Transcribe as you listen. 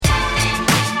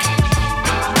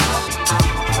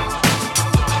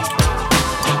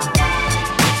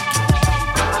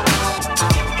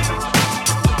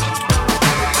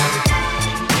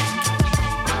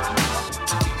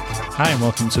Hi, and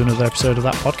welcome to another episode of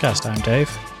That Podcast. I'm Dave.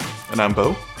 And I'm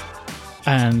Bo.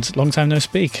 And long time no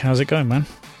speak. How's it going, man?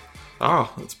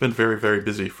 Oh, it's been very, very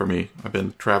busy for me. I've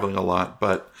been traveling a lot,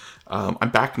 but I'm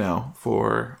back now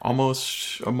for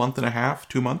almost a month and a half,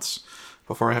 2 months,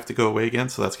 before I have to go away again,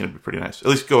 so that's going to be pretty nice. At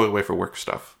least go away for work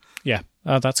stuff. Yeah,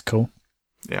 that's cool.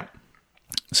 Yeah.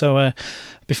 So,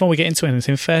 before we get into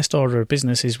anything, first order of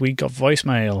business is we got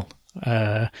voicemail.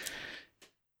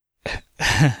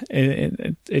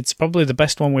 It's probably the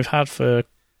best one we've had for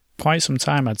quite some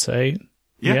time, I'd say.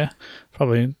 Yeah,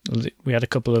 probably. We had a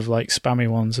couple of like spammy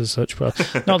ones as such, but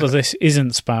not that this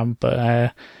isn't spam.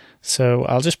 But so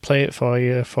I'll just play it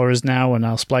for us now, and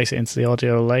I'll splice it into the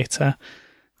audio later.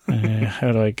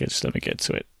 How do I get? Just let me get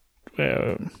to it.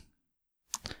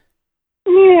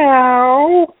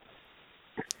 Meow.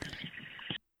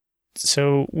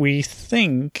 So we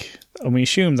think, and we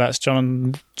assume that's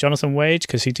Jonathan Wage,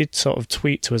 because he did sort of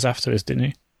tweet to us afterwards, didn't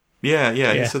he? Yeah.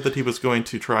 He said that he was going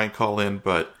to try and call in,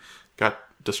 but got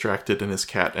distracted, and his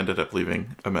cat ended up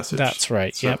leaving a message. That's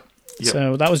right. So, yep.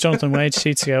 So that was Jonathan Wage,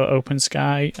 CTO at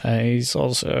OpenSky.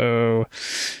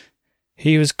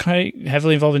 He was quite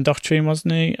heavily involved in Doctrine,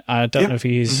 wasn't he? I don't know if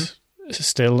he's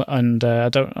still, and I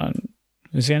don't.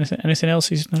 Is he anything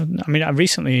else? I mean,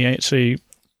 recently actually.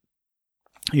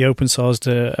 He open sourced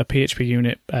a PHP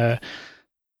unit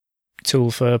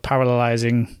tool for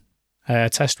parallelizing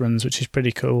test runs, which is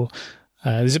pretty cool.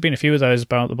 There's been a few of those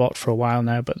about the bot for a while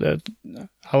now, but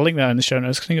I'll link that in the show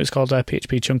notes. I think it was called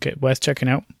PHP Chunkit. Worth checking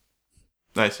out.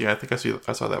 Nice. Yeah, I think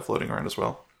I saw that floating around as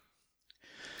well.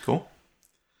 Cool.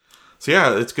 So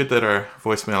yeah, it's good that our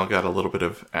voicemail got a little bit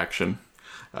of action.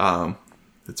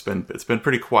 It's been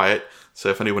pretty quiet. So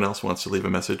if anyone else wants to leave a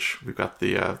message, we've got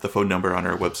the phone number on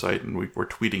our website, and we're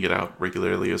tweeting it out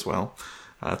regularly as well.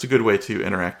 It's a good way to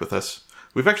interact with us.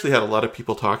 We've actually had a lot of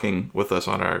people talking with us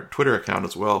on our Twitter account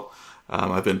as well.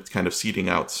 I've been kind of seeding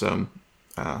out some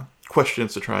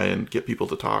questions to try and get people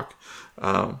to talk.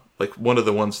 Like one of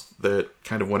the ones that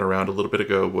kind of went around a little bit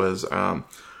ago was I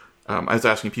was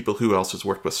asking people who else has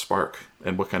worked with Spark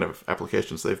and what kind of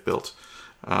applications they've built.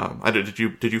 Did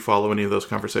you follow any of those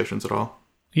conversations at all?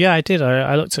 Yeah, I did.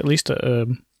 I looked at least at.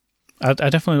 I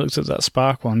definitely looked at that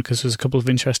Spark one because there's a couple of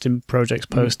interesting projects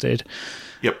posted.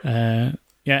 Yep. Yeah.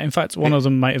 In fact, one of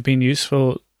them might have been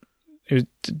useful. It was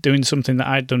doing something that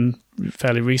I'd done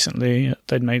fairly recently.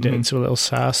 They'd made it into a little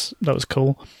SaaS. That was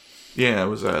cool. Yeah, it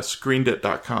was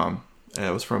screenedit.com.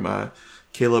 It was from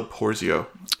Caleb Porzio,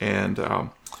 and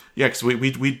yeah, because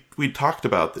we talked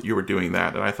about that you were doing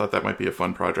that, and I thought that might be a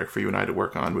fun project for you and I to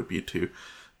work on. Would be to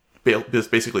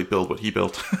basically build what he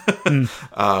built.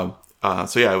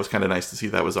 So yeah, it was kind of nice to see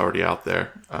that was already out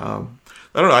there. I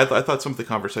don't know. I thought some of the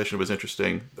conversation was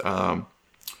interesting. Tony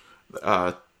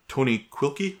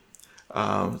Quilke,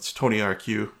 it's Tony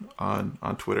RQ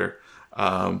on Twitter,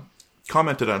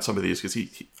 commented on some of these because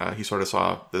he sort of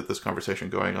saw this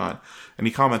conversation going on, and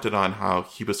he commented on how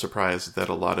he was surprised that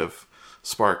a lot of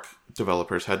Spark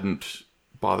developers hadn't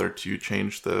bothered to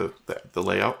change the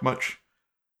layout much.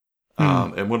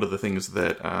 And one of the things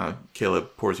that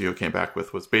Caleb Porzio came back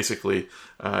with was basically,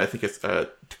 I think it's, to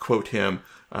quote him,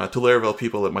 to Laravel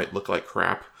people it might look like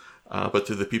crap, but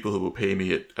to the people who will pay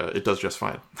me, it does just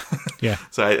fine. Yeah.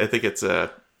 So I think it's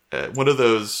one of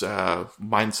those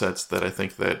mindsets that I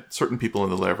think that certain people in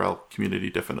the Laravel community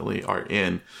definitely are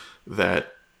in,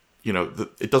 that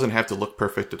it doesn't have to look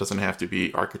perfect. It doesn't have to be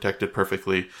architected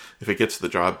perfectly. If it gets the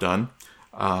job done,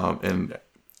 and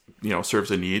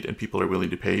serves a need, and people are willing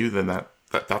to pay you, then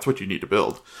that's what you need to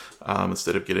build,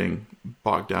 instead of getting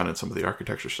bogged down in some of the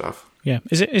architecture stuff. Yeah,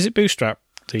 is it Bootstrap?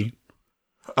 Yeah,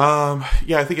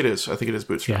 I think it is. I think it is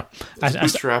Bootstrap. Yeah.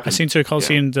 I seem to recall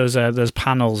seeing there's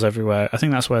panels everywhere. I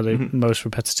think that's where the most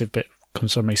repetitive bit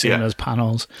comes from. Me seeing those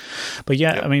panels, but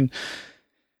I mean.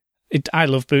 I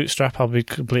love Bootstrap, I'll be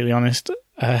completely honest.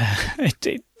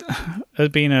 It has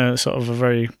been a sort of a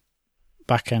very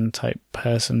back-end type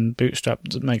person. Bootstrap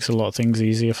makes a lot of things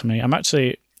easier for me. I've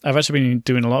actually been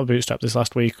doing a lot of Bootstrap this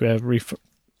last week, sort of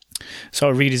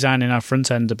redesigning our front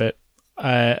end a bit.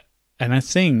 And I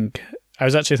think, I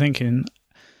was actually thinking,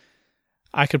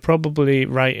 I could probably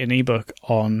write an ebook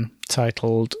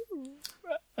titled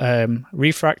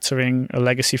Refactoring a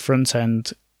Legacy Front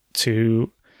End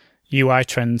to UI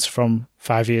Trends from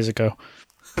 5 years ago,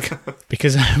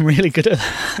 because I'm really good at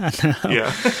that now.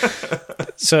 Yeah.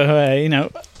 So,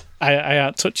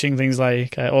 I touching things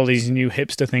like all these new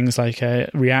hipster things like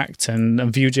React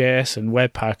and Vue.js and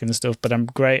Webpack and stuff, but I'm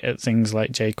great at things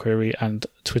like jQuery and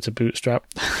Twitter Bootstrap.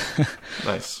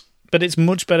 Nice. But it's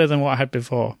much better than what I had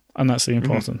before, and that's the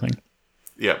important thing.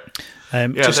 Yeah.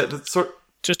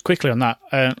 Just quickly on that,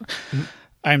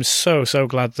 I'm so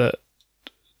glad that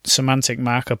semantic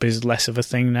markup is less of a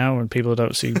thing now, and people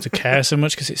don't seem to care so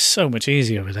much, because it's so much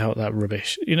easier without that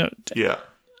rubbish. Yeah.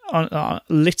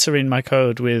 Littering my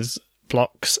code with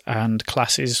blocks and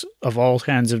classes of all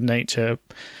kinds of nature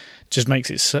just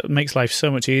makes life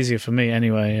so much easier for me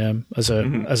anyway, as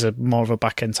a more of a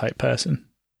back-end type person.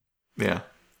 Yeah.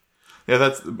 Yeah,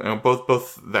 that's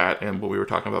both that and what we were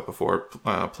talking about before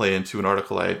play into an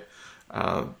article I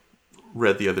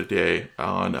read the other day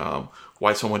on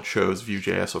why someone chose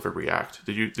Vue.js over React.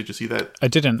 Did you see that? I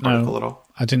didn't article know. At all?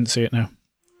 I didn't see it. No.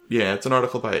 Yeah, it's an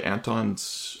article by Anton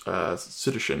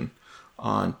Sidishin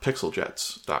on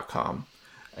pixeljets.com,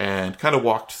 and kind of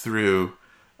walked through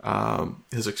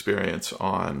his experience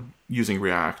on using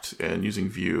React and using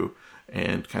Vue,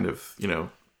 and kind of,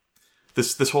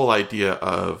 this whole idea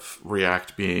of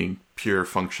React being pure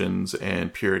functions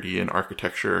and purity and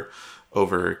architecture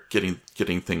over getting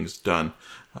things done.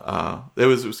 It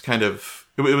was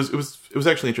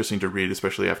actually interesting to read,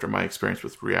 especially after my experience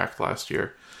with React last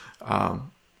year.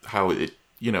 How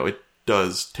it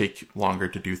does take longer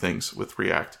to do things with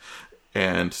React,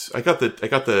 and I got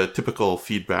the typical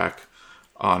feedback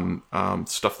on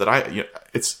stuff that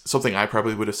it's something I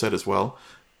probably would have said as well.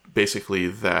 Basically,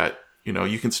 that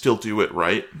you can still do it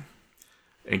right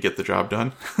and get the job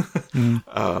done,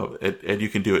 and you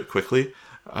can do it quickly.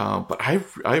 But I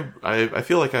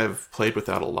feel like I've played with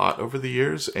that a lot over the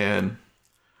years, and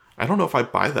I don't know if I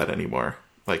buy that anymore.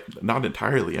 Like, not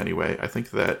entirely anyway. I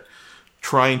think that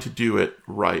trying to do it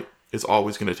right is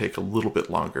always going to take a little bit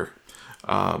longer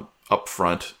up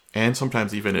front, and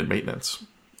sometimes even in maintenance.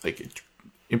 Like,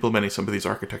 implementing some of these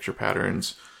architecture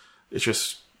patterns, it's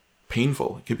just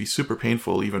painful. It can be super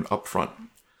painful even up front.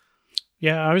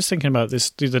 Yeah, I was thinking about this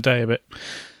the other day a bit.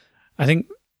 I think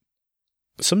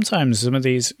sometimes some of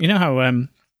these, how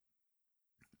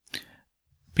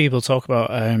people talk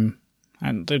about,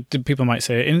 and the people might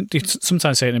say,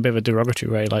 sometimes say it in a bit of a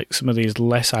derogatory way, like some of these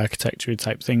less architecture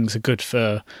type things are good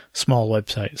for small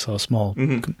websites or small.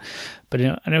 But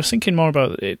and I was thinking more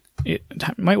about it. It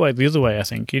might work the other way. I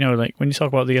think like when you talk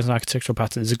about these architectural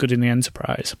patterns are good in the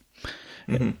enterprise,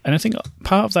 and I think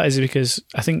part of that is because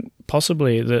I think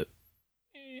possibly that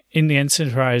in the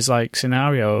enterprise like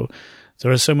scenario,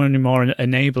 there are so many more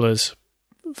enablers.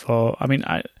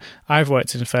 I've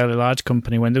worked in a fairly large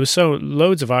company when there was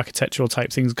loads of architectural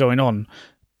type things going on,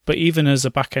 but even as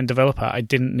a back-end developer, I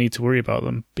didn't need to worry about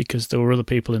them because there were other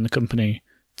people in the company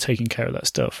taking care of that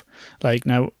stuff. Like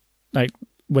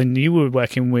when you were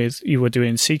you were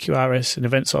doing CQRS and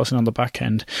event sourcing on the back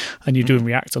end, and you're doing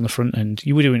React on the front end,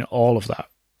 you were doing all of that.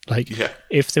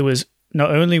 If there was,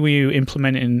 not only were you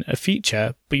implementing a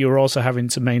feature, but you were also having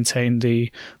to maintain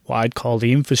what I'd call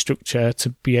the infrastructure to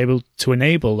be able to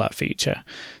enable that feature.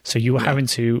 So you were having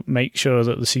to make sure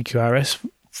that the CQRS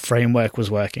framework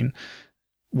was working.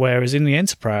 Whereas in the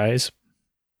enterprise,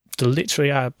 there'll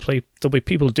be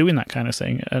people doing that kind of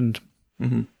thing. And,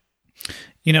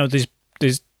 there's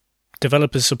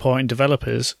developers supporting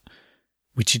developers,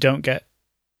 which you don't get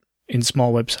in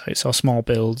small websites or small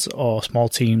builds or small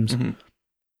teams. And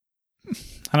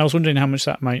I was wondering how much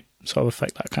that might sort of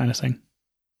affect that kind of thing.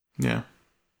 Yeah.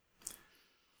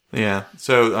 Yeah.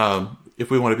 So if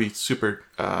we want to be super,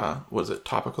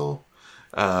 topical?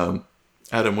 Adam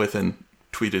Withen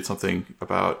tweeted something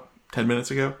about 10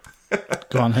 minutes ago.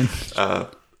 Go on then.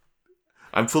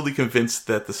 I'm fully convinced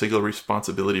that the single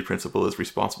responsibility principle is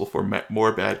responsible for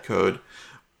more bad code,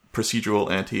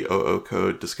 procedural anti-OO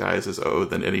code disguised as OO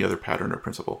than any other pattern or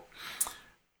principle.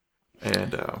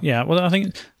 And I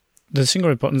think the single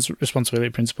responsibility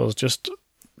principle is just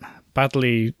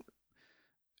badly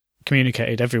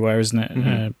communicated everywhere, isn't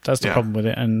it? That's the problem with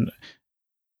it.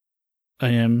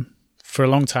 And for a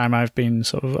long time, I've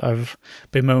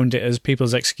bemoaned it as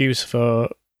people's excuse for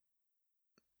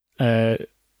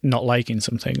not liking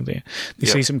something. They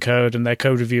see some code and their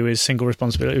code review is single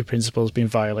responsibility principles being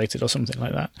violated or something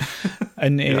like that.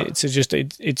 And I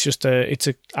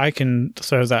can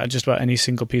throw that at just about any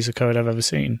single piece of code I've ever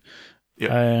seen.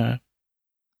 Yeah.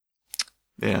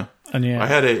 And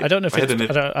I don't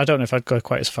know if I'd go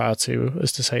quite as far as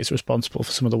to say it's responsible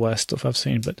for some of the worst stuff I've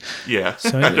seen, but I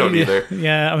don't either.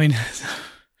 Yeah, I mean,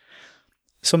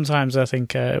 sometimes I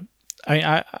think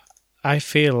I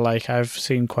feel like I've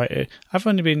seen I've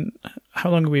only been. How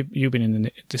long have you been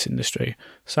in this industry?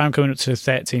 So I'm coming up to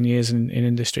 13 years in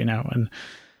industry now, and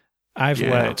I've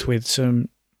worked with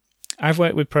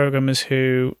programmers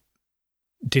who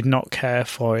did not care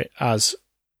for it as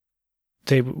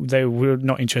they were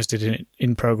not interested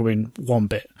in programming one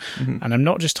bit. And I'm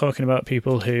not just talking about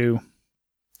people who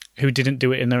didn't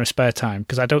do it in their spare time,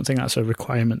 because I don't think that's a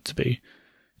requirement to be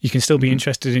you can still be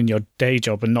interested in your day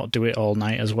job and not do it all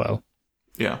night as well.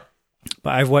 Yeah.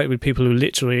 But I've worked with people who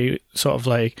literally sort of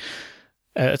like,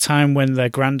 at a time when their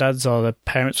granddads or their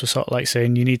parents were sort of like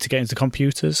saying, you need to get into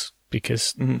computers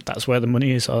because that's where the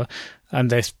money is, and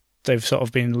they've sort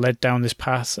of been led down this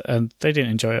path and they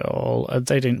didn't enjoy it at all.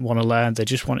 They didn't want to learn. They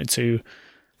just wanted to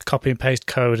copy and paste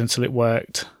code until it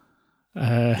worked.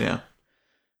 Yeah.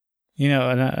 You know,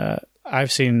 and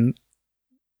I've seen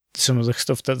some of the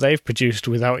stuff that they've produced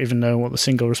without even knowing what the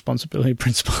single responsibility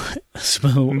principle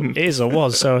is or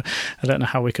was. So I don't know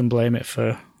how we can blame it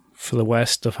for the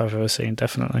worst stuff I've ever seen,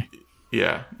 definitely.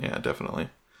 Yeah, definitely.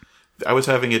 I was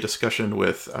having a discussion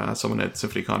with someone at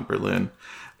SymphonyCon Berlin,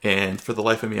 and for the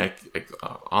life of me, I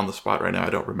on the spot right now, I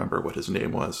don't remember what his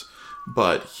name was,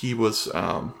 but he was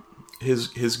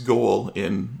his goal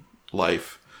in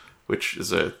life, which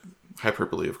is a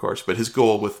hyperbole, of course, but his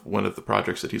goal with one of the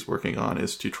projects that he's working on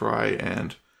is to try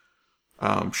and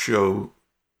show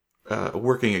a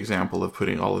working example of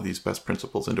putting all of these best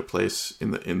principles into place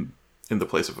in the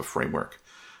place of a framework.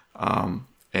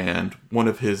 And one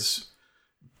of his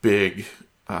big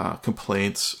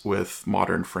complaints with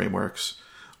modern frameworks,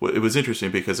 it was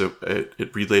interesting because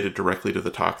it related directly to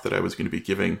the talk that I was going to be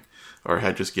giving, or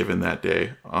had just given that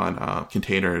day, on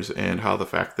containers and how the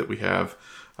fact that we have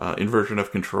inversion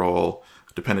of control,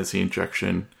 dependency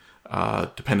injection,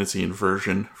 dependency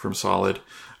inversion from Solid,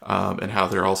 and how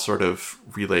they're all sort of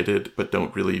related but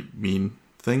don't really mean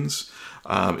things.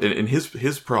 And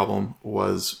his problem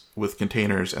was with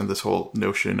containers and this whole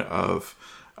notion of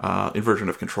inversion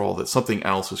of control, that something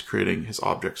else is creating his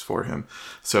objects for him.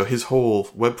 So his whole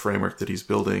web framework that he's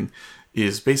building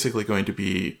is basically going to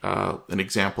be an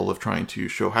example of trying to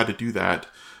show how to do that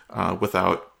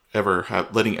without ever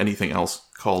letting anything else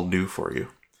call new for you.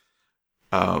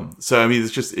 So I mean,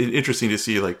 it's just interesting to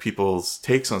see like people's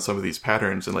takes on some of these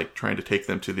patterns and like trying to take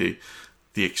them to the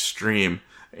extreme.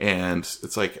 And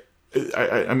it's like,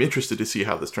 I'm interested to see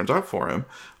how this turns out for him,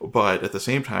 but at the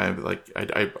same time, like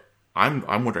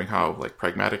I'm wondering how like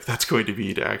pragmatic that's going to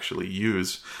be to actually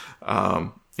use.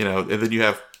 And then you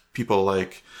have people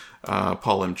like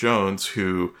Paul M. Jones,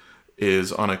 who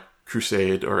is on a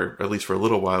crusade, or at least for a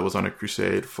little while was on a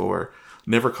crusade for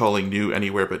never calling new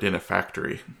anywhere but in a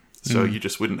factory. So you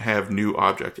just wouldn't have new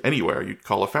object anywhere. You'd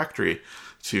call a factory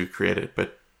to create it.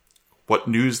 But what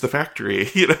new's the factory?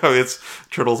 It's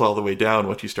turtles all the way down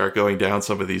once you start going down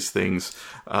some of these things.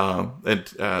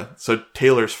 So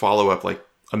Taylor's follow-up, like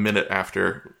a minute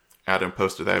after Adam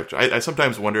posted that, which I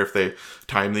sometimes wonder if they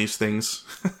time these things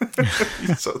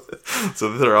so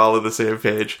that they're all on the same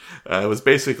page. It was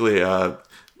basically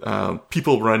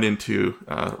people run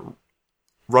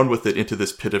with it into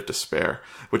this pit of despair,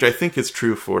 which I think is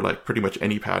true for like pretty much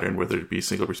any pattern, whether it be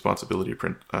single responsibility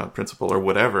principle or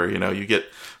whatever. You get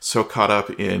so caught up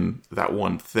in that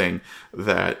one thing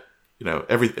that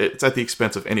it's at the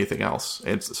expense of anything else,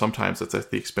 and sometimes it's at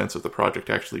the expense of the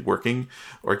project actually working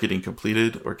or getting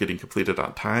completed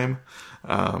on time.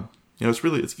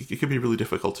 It can be really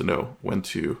difficult to know when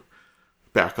to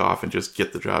back off and just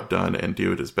get the job done and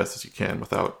do it as best as you can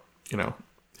without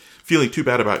feeling too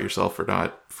bad about yourself for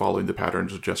not following the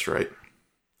patterns just right.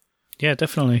 Yeah,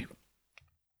 definitely.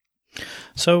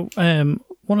 So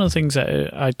one of the things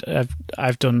that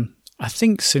I've done, I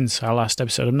think since our last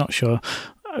episode, I'm not sure.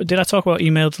 Did I talk about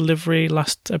email delivery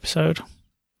last episode?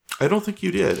 I don't think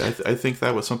you did. I think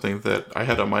that was something that I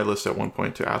had on my list at one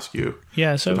point to ask you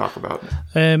to talk about.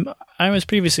 I was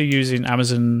previously using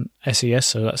Amazon SES,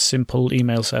 so that's Simple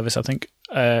Email Service, I think,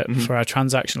 for our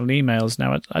transactional emails.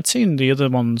 Now, I'd seen the other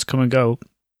ones come and go.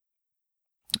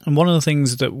 And one of the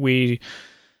things that we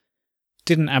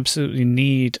didn't absolutely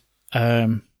need, a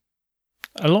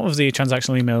lot of the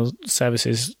transactional email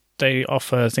services, they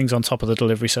offer things on top of the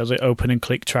delivery, so the open and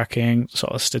click tracking,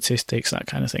 sort of statistics, that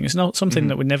kind of thing. It's not something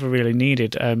that we never really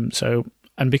needed. And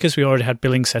because we already had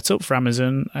billing set up for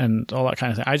Amazon and all that kind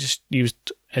of thing, I just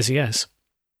used SES.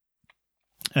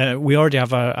 We already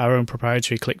have our own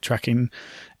proprietary click tracking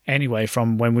anyway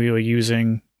from when we were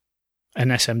using an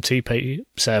SMTP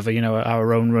server,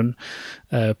 our own run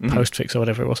postfix or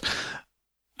whatever it was.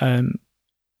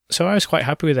 So I was quite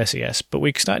happy with SES, but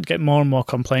we started to get more and more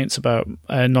complaints about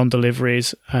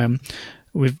non-deliveries.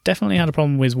 We've definitely had a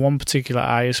problem with one particular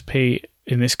ISP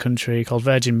in this country called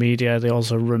Virgin Media. They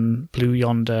also run Blue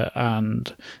Yonder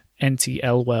and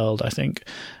NTL World, I think.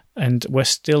 And we're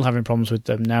still having problems with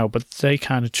them now, but they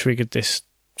kind of triggered this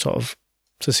sort of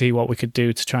to see what we could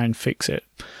do to try and fix it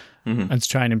and to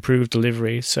try and improve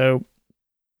delivery. So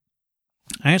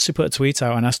I actually put a tweet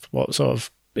out and asked what sort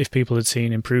of if people had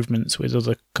seen improvements with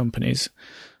other companies.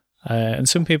 And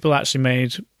some people actually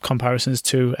made comparisons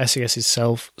to SES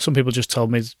itself. Some people just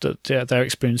told me that their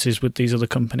experiences with these other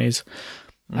companies.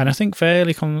 And I think I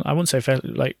wouldn't say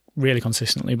fairly, like really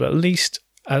consistently, but at least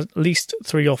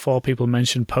 3 or 4 people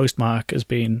mentioned Postmark as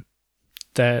being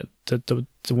the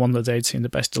one that they'd seen the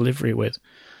best delivery with.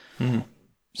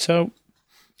 So,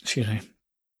 excuse me.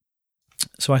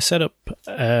 So I set up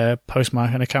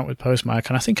Postmark, an account with Postmark,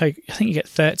 and I think you get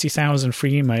 30,000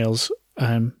 free emails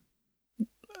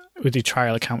with your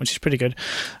trial account, which is pretty good.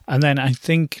 And then I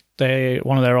think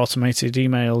one of their automated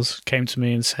emails came to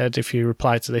me and said, if you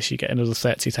reply to this, you get another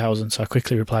 30,000. So I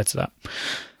quickly replied to that.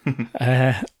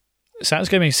 So that was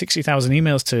giving me 60,000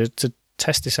 emails to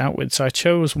test this out with. So I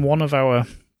chose one of our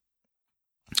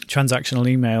transactional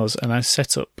emails and I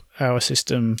set up our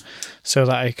system so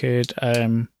that I could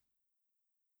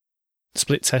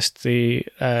split test the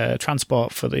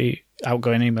transport for the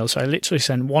outgoing email. So I literally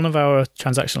sent one of our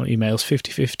transactional emails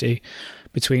 50-50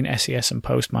 between SES and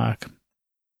Postmark.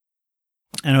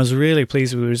 And I was really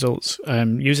pleased with the results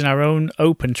using our own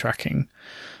open tracking.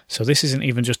 So this isn't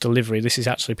even just delivery, this is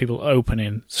actually people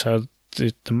opening. So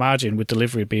the margin with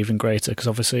delivery would be even greater because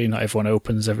obviously not everyone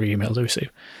opens every email they receive.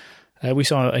 We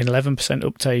saw an 11%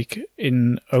 uptake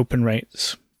in open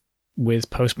rates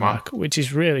with Postmark, which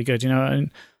is really good.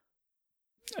 And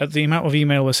at the amount of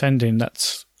email we're sending,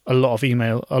 that's a lot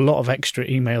of extra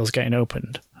emails getting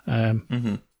opened. I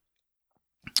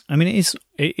mean, it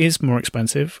is more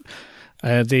expensive.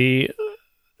 The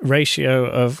ratio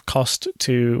of cost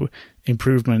to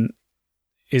improvement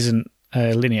isn't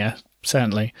linear,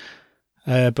 certainly,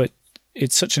 but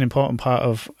it's such an important part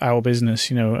of our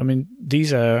business. I mean,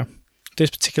 this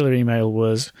particular email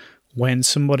was when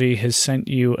somebody has sent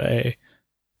you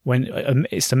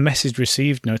it's the message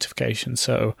received notification.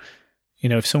 So,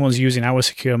 if someone's using our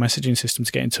secure messaging system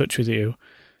to get in touch with you,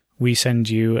 we send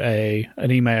you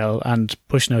an email and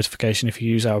push notification if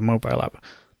you use our mobile app.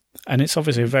 And it's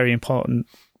obviously a very important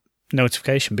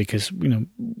notification because,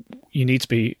 you need to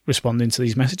be responding to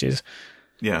these messages.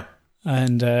 Yeah.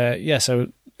 And,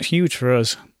 so huge for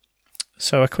us.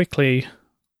 So I quickly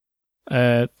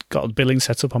got a billing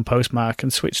set up on Postmark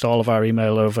and switched all of our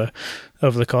email over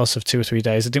the course of 2 or 3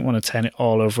 days. I didn't want to turn it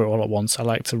all over all at once. I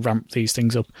like to ramp these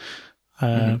things up.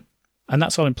 And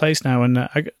that's all in place now. And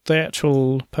the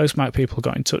actual Postmark people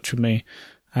got in touch with me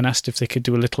and asked if they could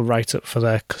do a little write-up for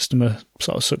their customer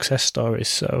sort of success stories.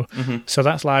 So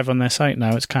that's live on their site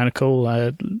now. It's kind of cool.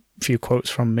 A few quotes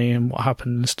from me and what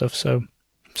happened and stuff. So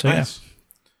nice. Yeah.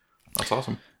 That's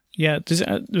awesome. Yeah,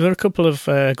 there are a couple of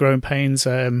growing pains.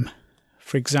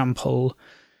 For example,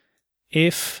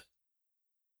 with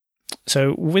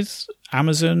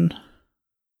Amazon,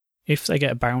 if they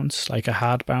get a bounce, like a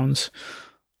hard bounce,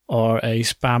 or a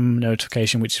spam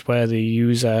notification, which is where the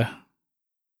user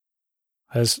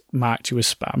has marked you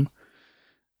as spam,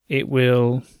 it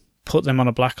will put them on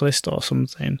a blacklist or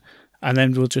something, and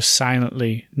then we'll just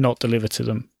silently not deliver to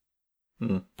them,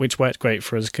 which worked great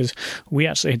for us because we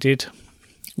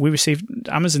received,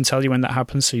 Amazon tell you when that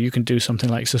happens, so you can do something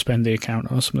like suspend the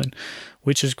account or something,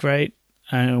 which is great.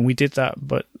 And we did that,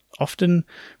 but often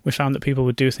we found that people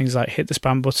would do things like hit the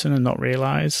spam button and not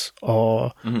realize,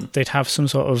 or they'd have some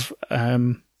sort of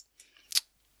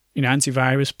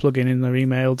antivirus plugin in their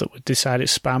email that would decide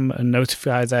it's spam and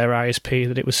notify their ISP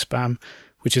that it was spam,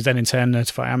 which would then in turn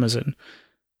notify Amazon.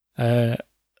 And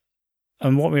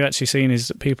what we've actually seen is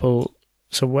that people,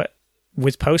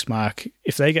 with Postmark,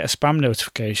 if they get a spam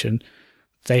notification,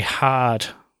 they hard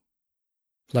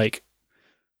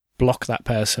block that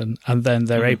person, and then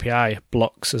their API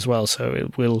blocks as well. So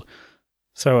it will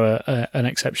throw an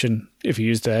exception if you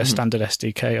use their standard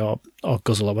SDK or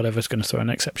Guzzle or whatever. It's going to throw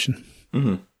an exception,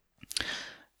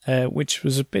 which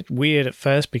was a bit weird at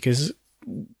first because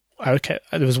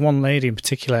there was one lady in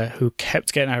particular who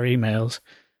kept getting our emails.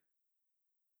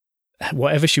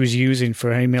 Whatever she was using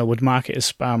for her email would mark it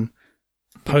as spam.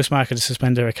 Postmark had to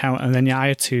suspend her account, and then I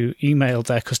had to email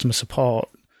their customer support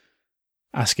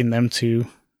asking them to,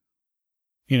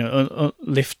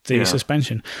 lift the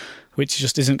suspension, which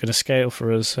just isn't going to scale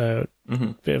for us.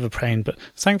 Bit of a pain, but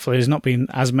thankfully there's not been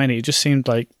as many. It just seemed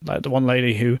like the one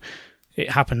lady who it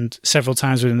happened several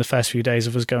times within the first few days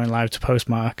of us going live to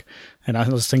Postmark, and I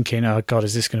was thinking, oh God,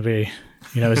 is this going to be,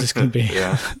 is this going to be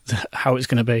how it's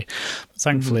going to be? But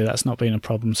thankfully, that's not been a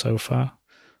problem so far.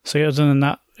 So yeah, other than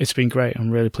that, it's been great.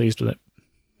 I'm really pleased with it.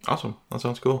 Awesome. That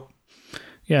sounds cool.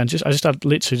 Yeah, and I just had a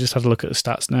look at the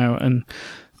stats now, and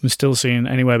I'm still seeing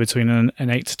anywhere between an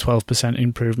 8 to 12%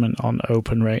 improvement on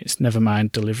open rates, never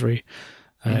mind delivery.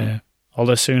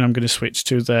 Although soon I'm going to switch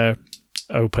to their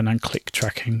open and click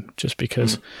tracking, just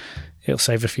because it'll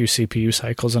save a few CPU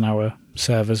cycles on our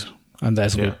servers, and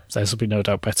theirs will be no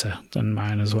doubt better than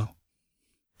mine as well.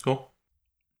 Cool.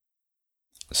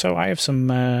 So I have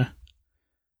some.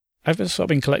 I've sort of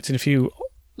been collecting a few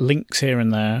links here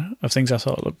and there of things I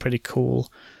thought looked pretty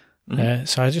cool.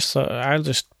 So I just thought I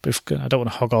don't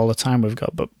want to hog all the time we've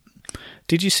got, but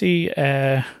did you see?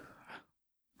 I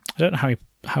don't know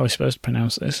how we're supposed to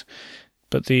pronounce this,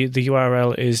 but the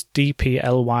URL is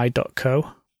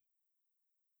dply.co.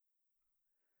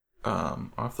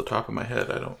 Off the top of my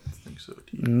head, I don't think so.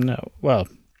 No. Well,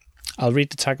 I'll read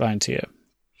the tagline to you.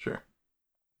 Sure.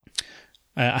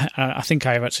 I think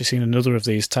I have actually seen another of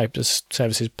these types of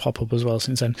services pop up as well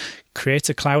since then. Create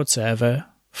a cloud server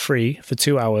free for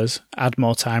 2 hours. Add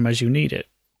more time as you need it.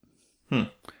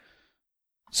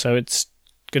 So it's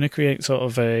going to create sort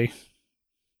of a...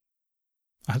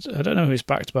 I don't know who it's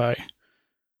backed by,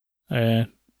 but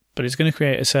it's going to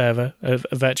create a server, a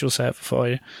virtual server for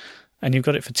you, and you've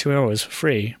got it for 2 hours for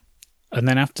free. And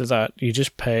then after that, you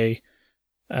just pay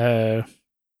 $2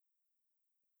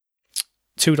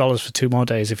 for 2 more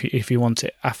days if you want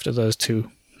it after those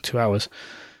two hours.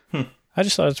 I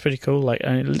just thought it was pretty cool. Like,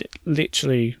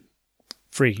 literally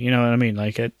free. You know what I mean?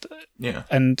 Like it. Yeah.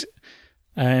 And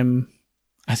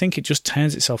I think it just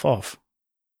turns itself off.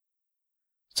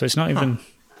 So it's not even.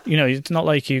 It's not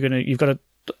like you've got to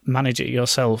manage it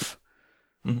yourself.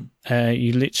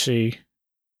 You literally.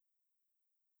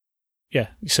 Yeah.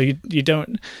 So you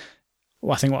don't.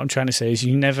 Well, I think what I'm trying to say is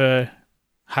you never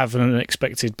have an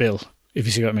unexpected bill, if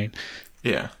you see what I mean.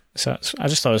 Yeah. So I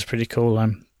just thought it was pretty cool,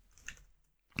 and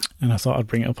I thought I'd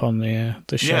bring it up on the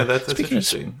show. Yeah, that's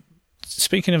interesting.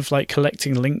 Speaking of like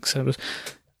collecting links,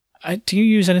 do you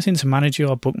use anything to manage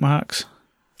your bookmarks?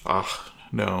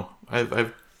 No.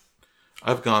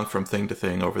 I've gone from thing to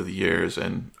thing over the years,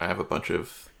 and I have a bunch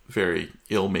of very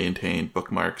ill-maintained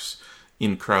bookmarks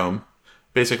in Chrome.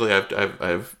 Basically, I've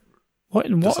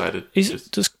decided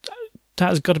that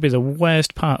has got to be the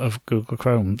worst part of Google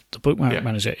Chrome, the bookmark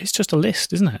manager. It's just a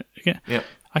list, isn't it? Yeah.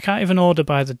 I can't even order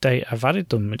by the date I've added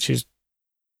them, which is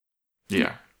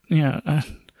it's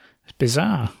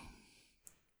bizarre.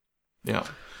 Yeah.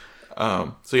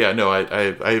 So yeah, no,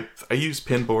 I use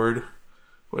Pinboard.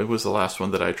 It was the last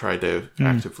one that I tried to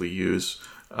actively use.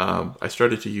 I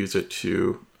started to use it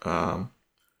to. I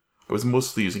was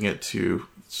mostly using it to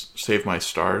save my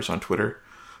stars on Twitter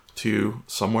to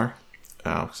somewhere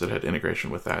because it had integration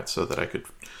with that, so that I could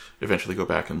eventually go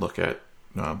back and look at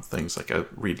things like a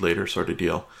read later sort of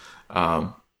deal.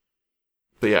 But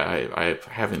yeah, I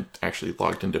haven't actually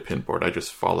logged into Pinboard. I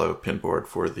just follow Pinboard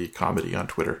for the comedy on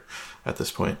Twitter at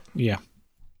this point. Yeah.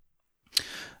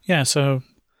 Yeah, so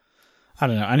I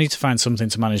don't know. I need to find something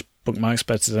to manage bookmarks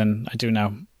better than I do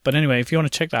now. But anyway, if you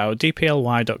want to check that out,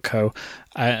 dply.co,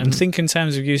 and think in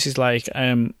terms of uses like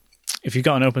if you've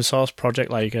got an open source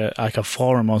project like a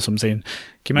forum or something,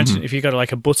 can you imagine if you got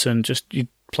like a button, just you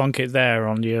plonk it there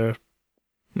on your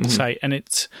site,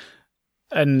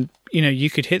 and you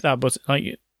could hit that button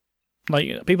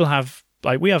like people have,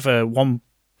 like we have a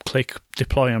one-click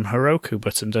deploy on Heroku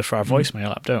button for our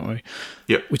voicemail app, don't we?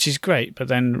 Yep. Which is great, but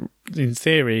then in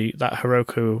theory that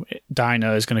Heroku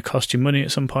dyno is going to cost you money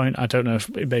at some point. I don't know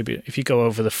if you go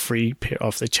over the free or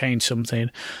if they change something.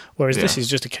 Whereas this is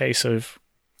just a case of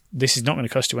this is not going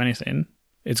to cost you anything.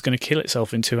 It's going to kill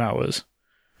itself in 2 hours.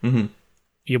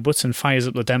 Your button fires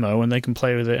up the demo and they can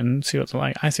play with it and see what they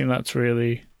like. I think that's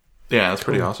really that's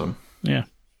pretty awesome. Yeah.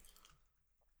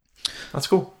 That's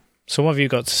cool. So what have you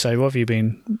got to say?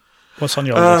 What's on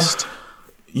your list?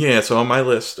 Yeah, so on my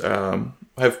list, I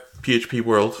have PHP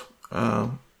World.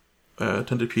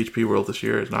 Attended PHP World this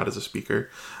year, not as a speaker.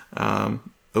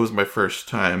 It was my first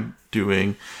time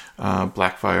doing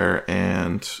Blackfire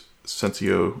and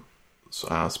Sensio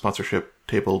sponsorship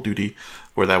table duty,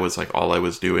 where that was like all I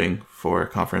was doing for a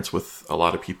conference with a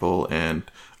lot of people and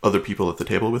other people at the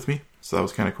table with me. So that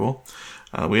was kind of cool.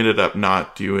 We ended up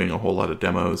not doing a whole lot of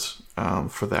demos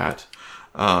for that.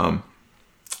 But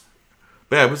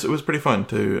yeah, it was pretty fun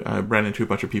to ran into a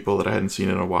bunch of people that I hadn't seen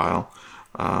in a while.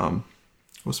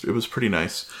 It was pretty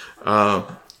nice.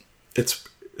 It's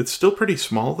still pretty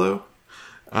small though,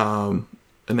 and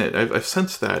I've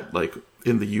sensed that like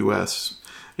in the U.S.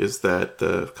 is that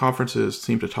the conferences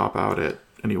seem to top out at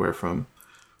anywhere from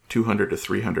 200 to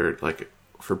 300, like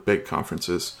for big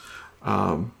conferences.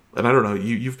 And I don't know,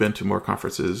 you've been to more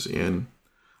conferences in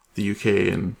the UK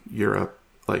and Europe.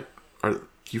 Like, do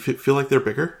you feel like they're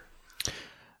bigger?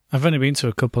 I've only been to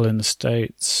a couple in the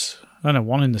States. I know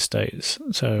one in the States,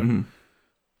 so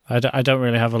I don't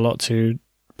really have a lot to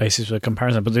basis for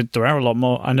comparison. But there are a lot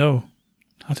more. I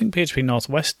think PHP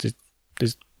Northwest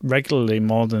there's regularly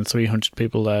more than 300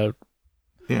 people there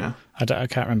Yeah. I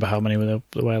can't remember how many there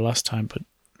were last time, but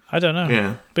I don't know.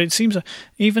 Yeah. But it seems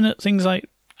even at things like,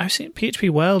 I've seen PHP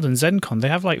World and ZenCon, they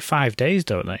have like 5 days,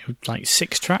 don't they? Like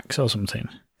 6 tracks or something.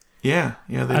 Yeah,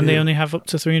 they only have up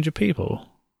to 300 people.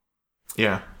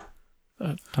 Yeah.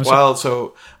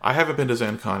 So I haven't been to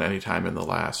ZenCon any time in the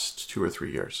last 2 or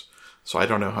 3 years, so I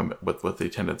don't know what the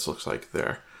attendance looks like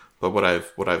there. But what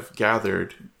I've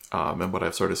gathered and what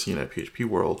I've sort of seen at PHP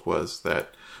World was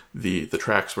that the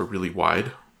tracks were really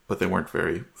wide, but they weren't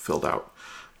very filled out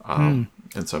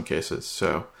in some cases.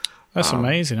 So that's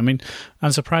amazing. I mean,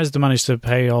 I'm surprised they managed to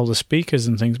pay all the speakers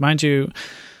and things. Mind you,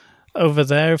 over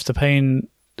there, if they're paying,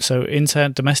 so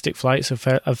domestic flights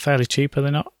are fairly cheap, are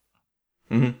they not?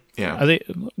 Mm-hmm. Yeah. Are they?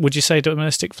 Would you say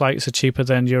domestic flights are cheaper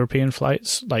than European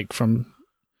flights, like from?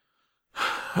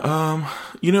 I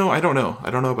don't know. I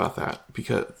don't know about that,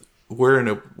 because we're in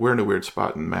a weird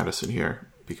spot in Madison here,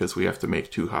 because we have to make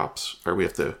 2 hops, or we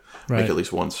have to make at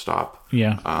least 1 stop.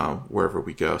 Yeah. Wherever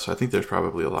we go. So I think there's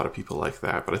probably a lot of people like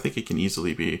that, but I think it can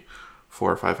easily be $400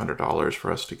 or $500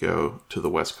 for us to go to the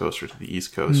West Coast or to the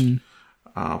East Coast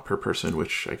per person,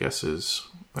 which I guess is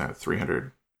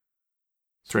 300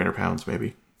 pounds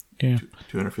maybe. Yeah.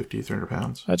 250, 300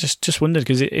 pounds. I just wondered,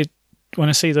 because it when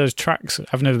I see those tracks,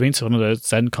 I've never been to one of those,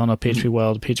 ZenCon or PHP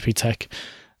World, PHP Tech.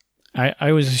 I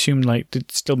always assumed like they'd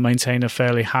still maintain a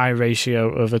fairly high ratio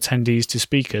of attendees to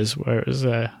speakers, whereas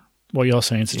what you're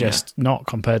saying suggests not,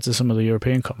 compared to some of the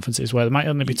European conferences where there might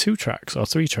only be 2 tracks or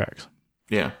 3 tracks.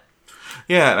 Yeah.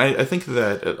 Yeah, and I think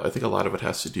a lot of it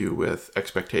has to do with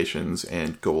expectations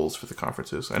and goals for the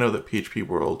conferences. I know that PHP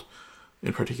World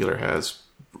in particular has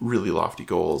really lofty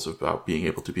goals about being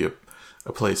able to be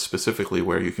a place specifically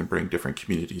where you can bring different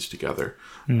communities together.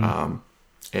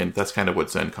 And that's kind of what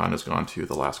ZenCon has gone to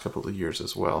the last couple of years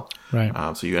as well.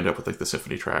 Right. So you end up with like the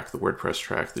Symfony track, the WordPress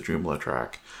track, the Joomla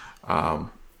track.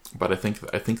 But I think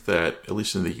that at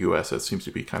least in the US, that seems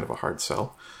to be kind of a hard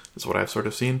sell, is what I've sort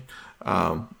of seen.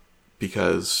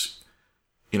 Because,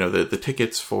 the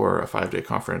tickets for a 5-day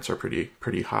conference are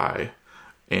pretty high,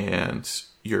 and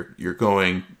you're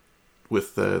going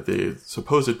with the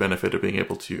supposed benefit of being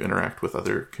able to interact with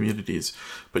other communities,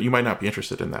 but you might not be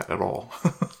interested in that at all.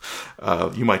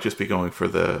 You might just be going for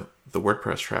the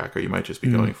WordPress track, or you might just be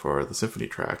going for the Symfony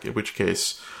track, in which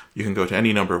case you can go to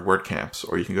any number of WordCamps,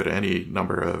 or you can go to any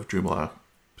number of Joomla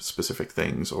specific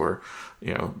things, or,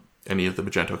 any of the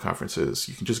Magento conferences.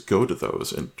 You can just go to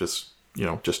those and just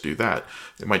do that.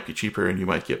 It might be cheaper, and you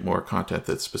might get more content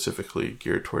that's specifically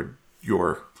geared toward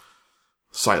your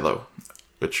silo,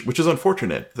 which is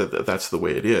unfortunate that that's the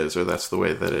way it is, or that's the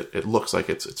way that it looks like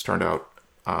it's turned out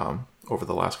over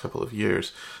the last couple of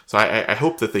years. So I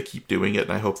hope that they keep doing it,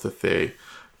 and I hope that they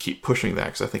keep pushing that,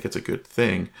 because I think it's a good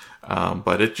thing.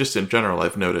 But it just in general,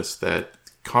 I've noticed that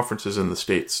conferences in the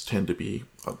States tend to be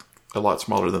a lot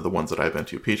smaller than the ones that I've been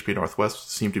to. PHP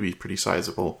Northwest seemed to be pretty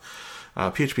sizable.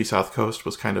 PHP South Coast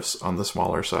was kind of on the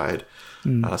smaller side.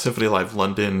 Symfony Live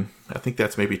London, I think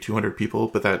that's maybe 200 people,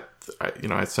 but that,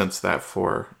 I sense that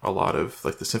for a lot of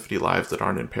like the Symfony Lives that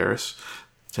aren't in Paris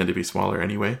tend to be smaller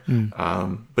anyway.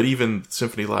 But even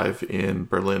Symfony Live in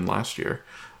Berlin last year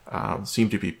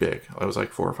seemed to be big. It was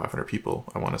like 400 or 500 people,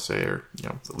 I want to say, or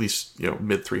at least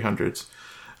mid 300s.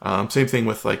 Same thing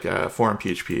with like Forum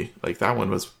PHP. Like that one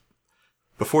was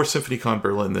before SymfonyCon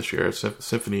Berlin this year.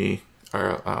 Forum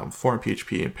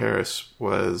PHP in Paris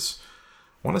was,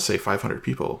 I want to say 500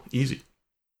 people, easy.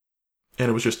 And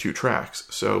it was just 2 tracks.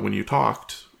 So when you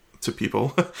talked to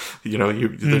people,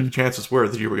 the chances were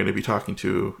that you were going to be talking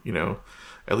to,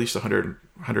 at least 100,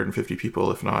 150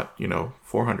 people, if not,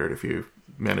 400, if you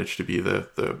managed to be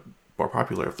the more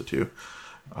popular of the 2.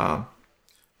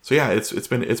 So yeah, it's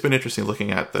been interesting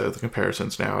looking at the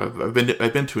comparisons now. I've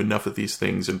been to enough of these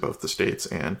things in both the States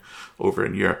and over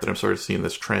in Europe that I'm sort of seeing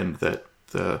this trend that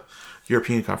the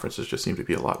European conferences just seem to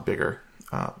be a lot bigger,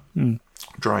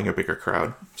 drawing a bigger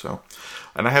crowd. So,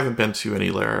 and I haven't been to any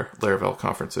Laravel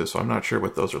conferences, so I'm not sure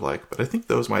what those are like, but I think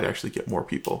those might actually get more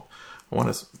people.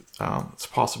 It's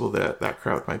possible that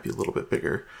crowd might be a little bit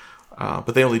bigger,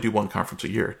 but they only do 1 conference a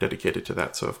year dedicated to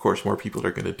that. So of course more people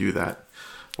are going to do that.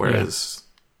 Whereas,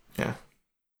 yeah.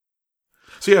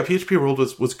 So yeah, PHP World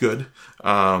was good.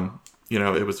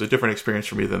 It was a different experience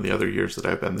for me than the other years that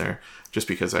I've been there, just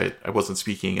because I wasn't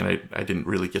speaking and I didn't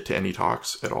really get to any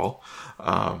talks at all.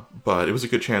 But it was a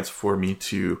good chance for me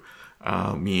to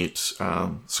meet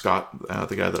Scott,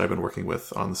 the guy that I've been working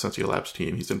with on the Sensio Labs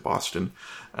team. He's in Boston.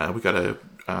 We got to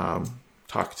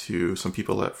talk to some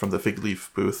people from the Fig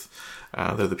Leaf booth.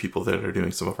 They're the people that are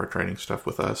doing some of our training stuff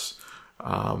with us.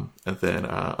 And then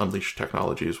Unleashed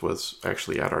Technologies was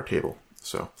actually at our table.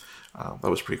 So that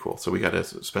was pretty cool. So we got to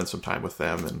spend some time with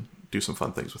them and do some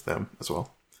fun things with them as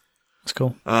well. That's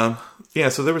cool. Yeah,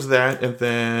 so there was that, and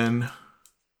then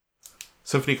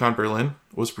SymphonyCon Berlin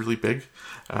was really big.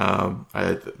 I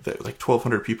had like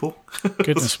 1,200 people.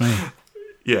 Goodness me.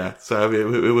 Yeah, so I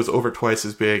mean, it was over twice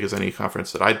as big as any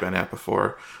conference that I'd been at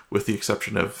before, with the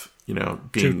exception of,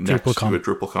 being next to a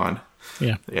DrupalCon.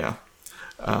 Yeah. Yeah.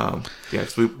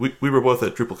 So we were both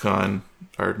at DrupalCon,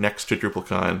 or next to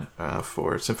DrupalCon,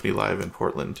 for Symphony Live in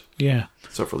Portland. Yeah.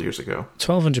 Several years ago.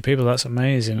 1,200 people, that's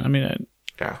amazing. I mean,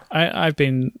 yeah. I've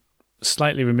been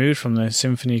slightly removed from the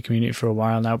Symphony community for a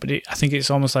while now, but I think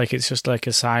it's almost like it's just like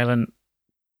a silently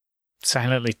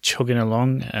chugging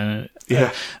along.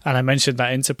 Yeah. And I mentioned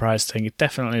that enterprise thing. It's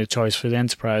definitely a choice for the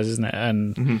enterprise, isn't it?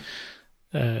 And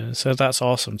so that's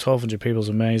awesome. 1,200 people is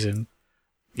amazing.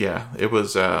 Yeah, it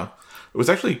was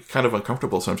actually kind of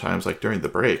uncomfortable sometimes, like during the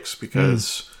breaks,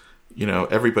 because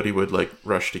everybody would like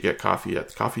rush to get coffee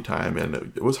at coffee time, and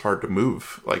it was hard to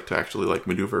move, like to actually like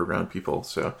maneuver around people.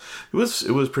 So it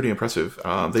was pretty impressive.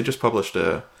 They just published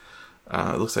it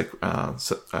looks like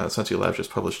Sensia Labs just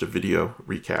published a video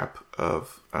recap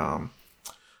of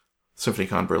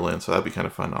SymphonyCon Berlin, so that'd be kind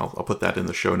of fun. I'll put that in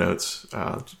the show notes.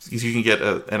 You can get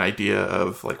an idea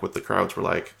of like what the crowds were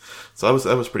like. So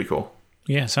that was pretty cool.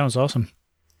 Yeah, sounds awesome.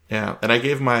 Yeah, and I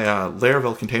gave my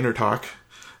Laravel container talk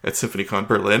at SymphonyCon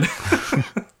Berlin.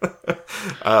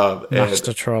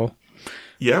 Master troll.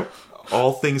 Yeah,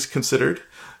 all things considered,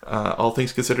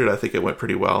 I think it went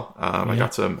pretty well. I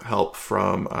got some help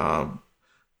from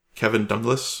Kevin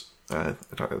Douglas. I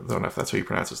don't know if that's how you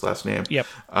pronounce his last name. Yep.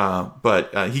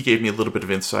 But he gave me a little bit of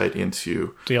insight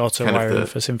into the auto wiring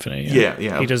for Symfony.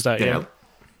 Yeah. He does that, yeah.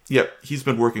 Yep. He's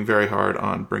been working very hard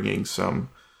on bringing some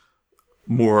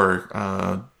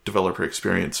more developer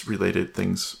experience related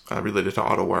things related to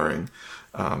auto wiring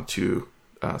to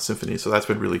Symfony. So that's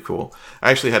been really cool.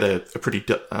 I actually had a pretty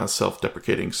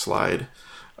self-deprecating slide.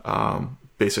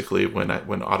 Basically, when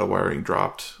auto wiring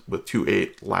dropped with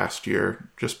 2.8 last year,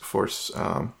 just before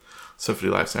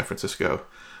Symphony Live San Francisco,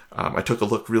 I took a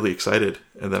look really excited,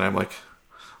 and then I'm like,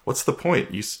 what's the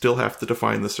point? You still have to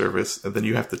define the service, and then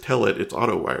you have to tell it it's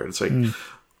auto wired. It's like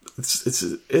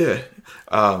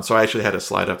so I actually had a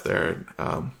slide up there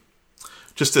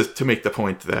just to make the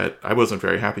point that I wasn't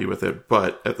very happy with it,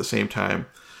 but at the same time,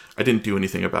 I didn't do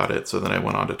anything about it. So then I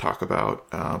went on to talk about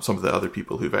some of the other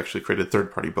people who've actually created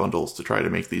third-party bundles to try to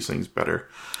make these things better.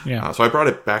 Yeah. So I brought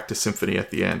it back to Symfony at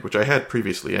the end, which I had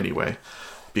previously anyway,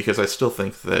 because I still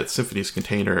think that Symfony's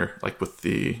container, like with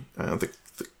the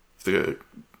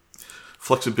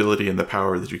flexibility and the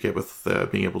power that you get with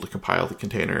being able to compile the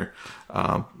container,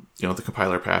 the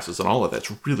compiler passes and all of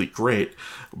that's really great.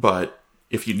 But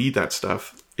if you need that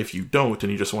stuff, if you don't,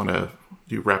 and you just want to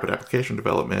do rapid application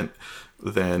development,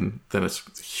 then it's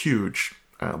a huge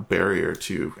barrier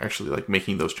to actually like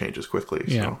making those changes quickly.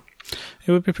 Yeah. So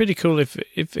it would be pretty cool if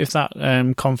that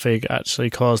config actually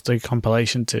caused the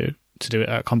compilation to do it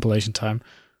at compilation time.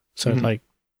 So it like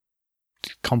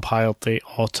compiled the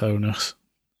auto-ness.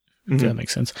 If that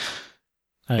makes sense.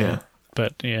 Yeah.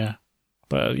 But yeah,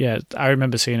 I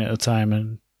remember seeing it at the time,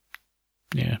 and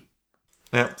yeah.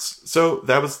 Yeah. So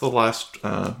that was the last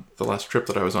trip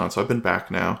that I was on. So I've been back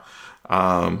now.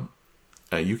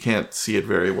 You can't see it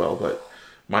very well, but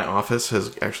my office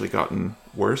has actually gotten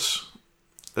worse.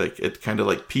 Like it kind of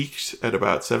like peaked at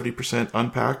about 70%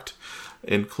 unpacked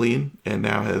and clean, and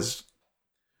now has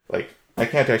like I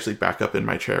can't actually back up in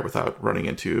my chair without running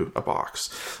into a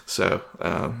box. So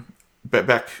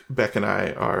Beck and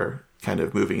I are kind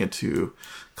of moving into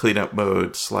cleanup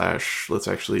mode / let's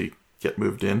actually get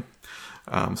moved in.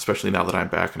 Especially now that I'm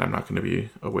back and I'm not going to be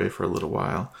away for a little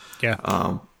while.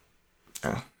 Yeah.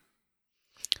 Yeah.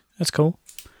 That's cool.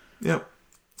 Yep.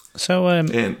 So,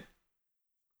 and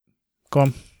go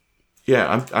on.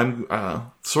 Yeah,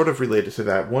 I'm sort of related to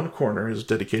that. One corner is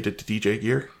dedicated to DJ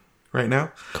gear right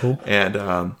now. Cool. And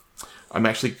I'm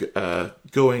actually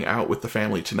going out with the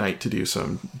family tonight to do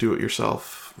some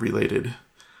do-it-yourself related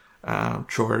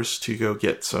chores to go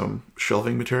get some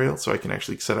shelving material so I can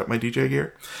actually set up my DJ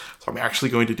gear. So I'm actually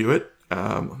going to do it.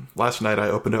 Last night I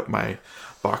opened up my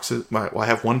boxes. I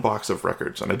have one box of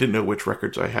records, and I didn't know which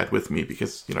records I had with me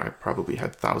because, I probably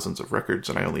had thousands of records,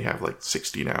 and I only have like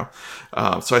 60 now.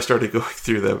 So I started going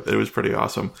through them. It was pretty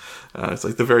awesome. It's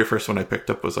like the very first one I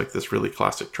picked up was like this really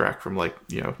classic track from like,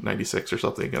 96 or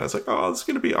something. And I was like, oh, this is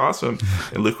going to be awesome.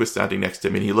 And Luke was standing next to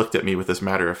me, and he looked at me with this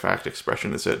matter-of-fact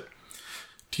expression and said,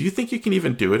 do you think you can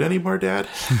even do it anymore, Dad?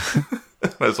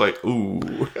 I was like, ooh.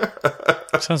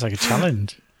 Sounds like a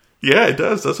challenge. Yeah, it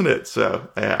does, doesn't it? So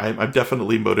I'm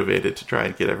definitely motivated to try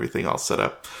and get everything all set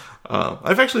up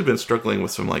I've actually been struggling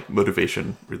with some like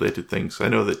motivation related things. I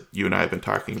know that you and I have been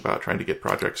talking about trying to get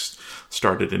projects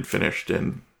started and finished,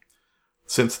 and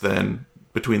since then,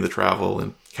 between the travel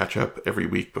and catch up every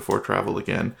week before travel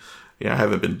again, I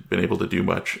haven't been able to do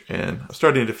much, and I'm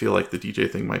starting to feel like the DJ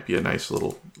thing might be a nice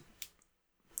little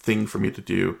thing for me to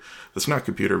do that's not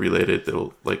computer related,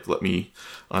 that'll like let me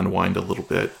unwind a little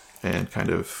bit and kind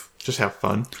of just have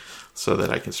fun, so that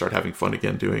I can start having fun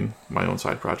again doing my own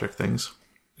side project things.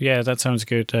 Yeah, that sounds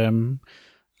good.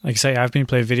 Like I say, I've been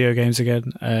playing video games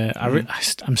again.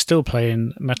 I'm still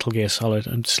playing Metal Gear Solid.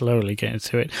 I'm slowly getting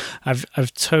to it.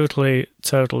 I've totally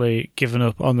given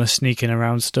up on the sneaking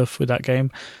around stuff with that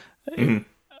game, and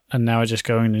now I just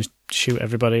go in and shoot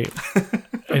everybody.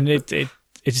 And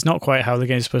it's not quite how the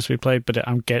game's supposed to be played, but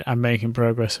I'm making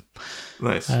progress.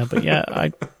 Nice. But yeah,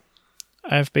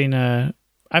 I've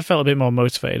felt a bit more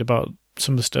motivated about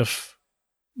some of the stuff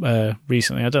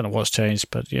recently. I don't know what's changed,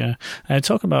 but yeah.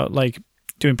 Talking about like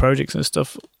doing projects and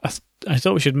stuff, I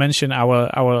thought we should mention our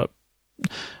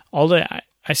although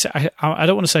I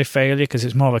don't want to say failure because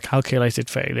it's more of a calculated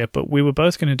failure, but we were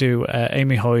both going to do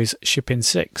Amy Hoy's Shipping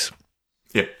 6.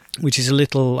 Yeah. Which is a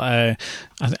little, I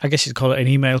guess you'd call it an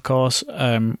email course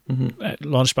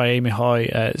launched by Amy Hoy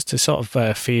to sort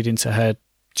of feed into her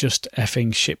Just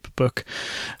Effing Ship book.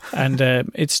 And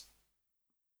it's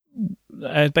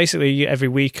basically every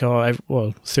week or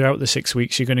throughout the 6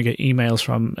 weeks you're going to get emails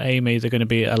from Amy. They're going to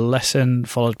be a lesson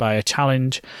followed by a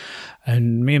challenge,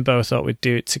 and me and Bo thought we'd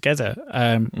do it together,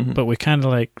 but we kind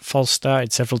of like false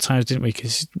started several times, didn't we?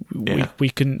 Because we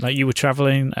couldn't, like, you were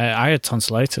traveling. I had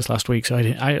tonsillitis last week, so I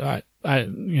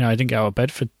didn't get out of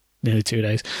bed for nearly 2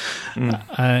 days,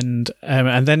 and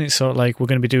then it's sort of like we're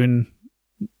going to be doing.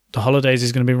 The holidays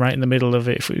is going to be right in the middle of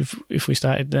it if we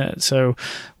started that. So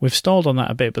we've stalled on that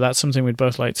a bit, but that's something we'd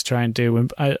both like to try and do.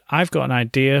 And I've got an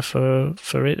idea for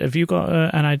it. Have you got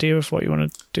an idea of what you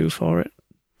want to do for it?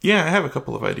 Yeah, I have a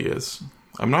couple of ideas.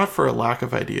 I'm not for a lack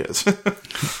of ideas.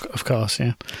 Of course,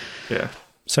 yeah. Yeah.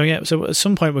 So at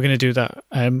some point we're going to do that.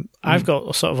 I've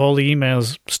got sort of all the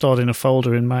emails stored in a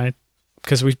folder in my...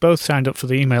 Because we both signed up for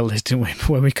the email list, didn't we?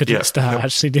 When we couldn't start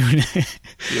actually doing it.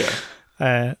 Yeah.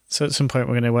 So at some point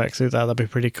we're going to work through that. That'd be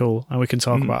pretty cool, and we can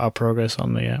talk about our progress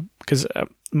on the because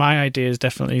my idea is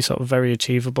definitely sort of very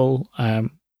achievable.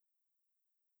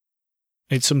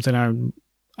 It's something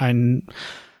I'm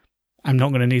not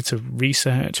going to need to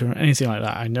research or anything like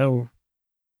that. I know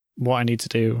what I need to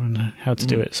do and how to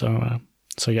do it. So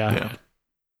yeah.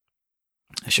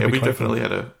 We definitely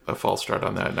had a false start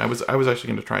on that, and I was actually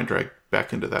going to try and drag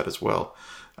back into that as well.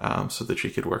 So that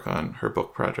she could work on her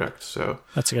book project. So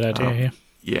that's a good idea.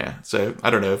 Yeah. So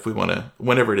I don't know if we want to.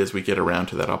 Whenever it is we get around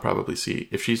to that, I'll probably see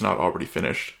if she's not already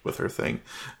finished with her thing.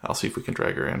 I'll see if we can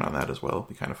drag her in on that as well. It'll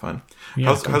be kind of fun.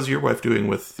 Yeah, how's your wife doing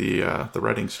with the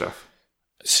writing stuff?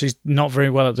 She's not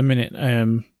very well at the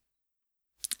minute.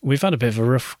 We've had a bit of a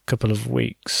rough couple of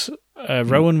weeks.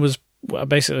 Rowan was.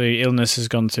 Basically, illness has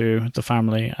gone through the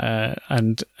family,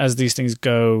 and as these things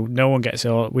go, no one gets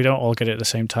it. We don't all get it at the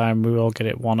same time. We all get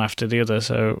it one after the other.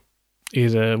 So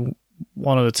either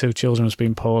one of the two children has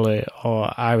been poorly,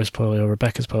 or I was poorly, or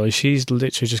Rebecca's poorly. She's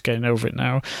literally just getting over it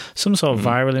now. Some sort of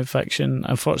viral infection.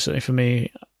 Unfortunately for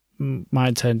me,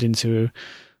 mine turned into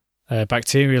a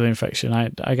bacterial infection.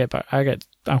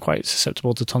 I'm quite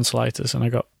susceptible to tonsillitis, and I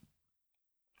got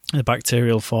the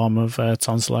bacterial form of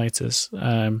tonsillitis.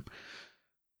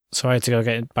 So I had to go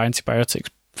get antibiotics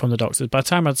from the doctors. By the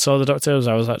time I saw the doctors,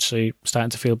 I was actually starting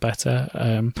to feel better.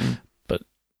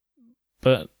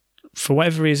 But for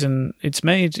whatever reason, it's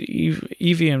made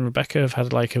Evie and Rebecca have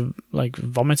had like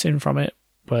vomiting from it,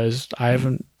 whereas I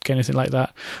haven't got anything like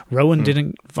that. Rowan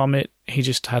didn't vomit; he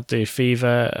just had the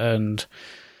fever, and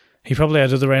he probably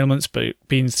had other ailments. But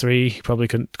being 3, he probably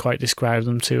couldn't quite describe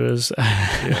them to us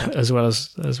as well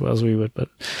as we would. But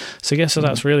so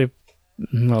that's really.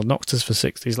 Well, knocked us for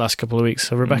 6 these last couple of weeks.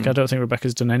 So Rebecca, I don't think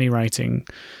Rebecca's done any writing,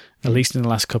 at least in the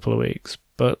last couple of weeks.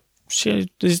 But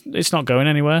it's not going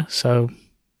anywhere, so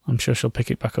I'm sure she'll pick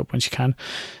it back up when she can.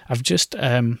 I've just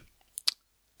so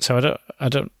I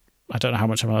don't know how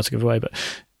much I'm allowed to give away, but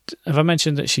have I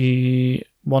mentioned that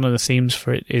one of the themes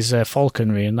for it is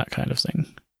falconry and that kind of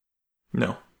thing?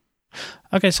 No.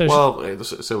 Okay, so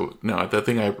no. The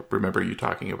thing I remember you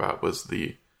talking about was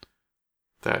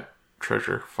that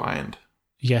treasure find.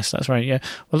 Yes, that's right. Yeah,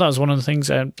 well, that was one of the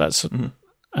things.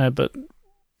 But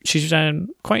she's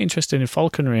quite interested in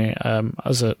falconry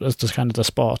as the kind of the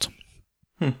sport.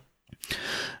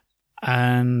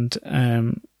 And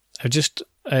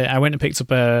I went and picked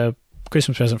up a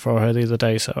Christmas present for her the other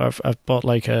day. So I've bought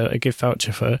like a gift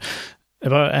voucher for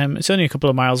About it's only a couple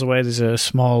of miles away. There's a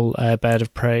small bird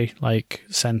of prey like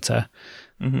centre,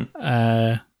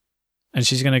 and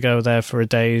she's going to go there for a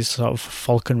day's sort of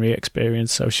falconry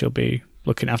experience. So she'll be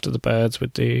looking after the birds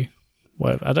with the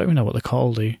I don't even know what they're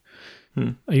called. Are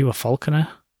you a falconer?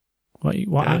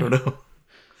 What I don't know.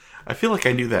 I feel like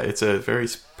I knew that. It's a very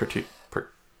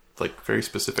very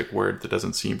specific word that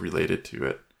doesn't seem related to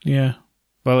it. Yeah.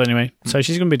 Well, anyway, so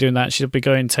she's going to be doing that. She'll be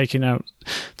taking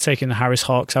the Harris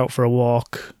Hawks out for a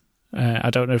walk.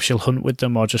 I don't know if she'll hunt with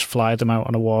them or just fly them out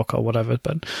on a walk or whatever.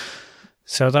 But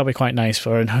so that'll be quite nice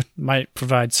for her, and might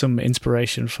provide some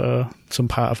inspiration for some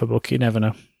part of her book. You never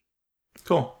know.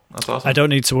 Cool. That's awesome. I don't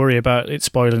need to worry about it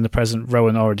spoiling the present.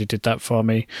 Rowan already did that for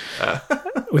me. I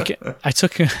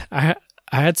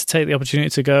had to take the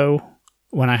opportunity to go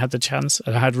when I had the chance,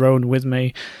 and I had Rowan with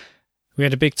me. We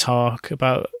had a big talk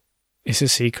about it's a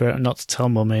secret not to tell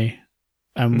Mummy,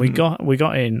 and we got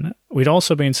in. We'd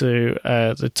also been to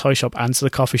the toy shop and to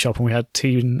the coffee shop, and we had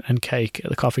tea and cake at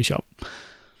the coffee shop.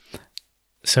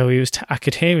 So I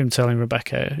could hear him telling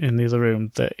Rebecca in the other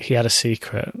room that he had a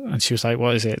secret, and she was like,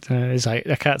 "What is it?" And he's like,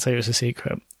 "I can't tell you it's a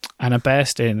secret." And I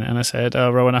burst in and I said, "Oh,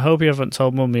 Rowan, I hope you haven't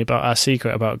told Mummy about our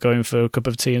secret about going for a cup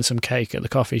of tea and some cake at the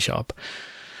coffee shop."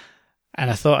 And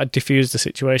I thought I'd diffused the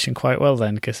situation quite well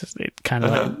then, because it kind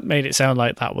of made it sound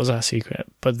like that was our secret.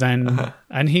 But then,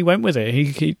 and he went with it.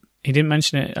 He didn't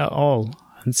mention it at all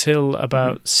until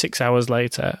about 6 hours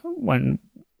later, when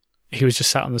he was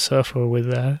just sat on the sofa with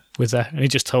her, and he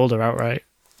just told her outright,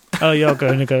 "Oh, you're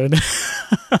going to go."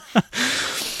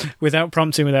 Without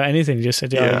prompting, without anything, he just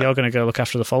said, "Yeah, you're going to go look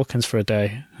after the falcons for a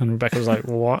day." And Rebecca was like,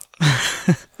 "What?"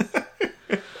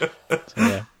 So,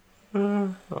 yeah.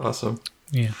 Awesome.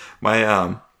 Yeah.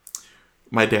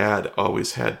 My dad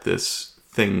always had this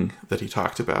thing that he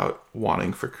talked about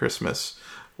wanting for Christmas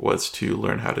was to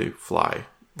learn how to fly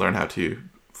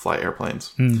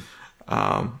airplanes.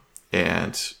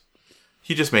 And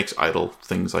he just makes idle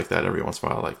things like that every once in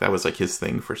a while. Like that was like his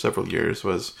thing for several years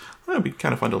was, it'd be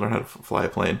kind of fun to learn how to fly a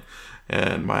plane.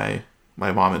 And my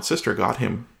mom and sister got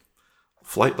him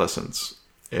flight lessons,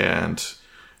 and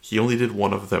he only did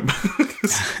one of them.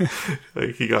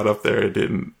 Like he got up there and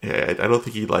didn't. I don't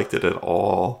think he liked it at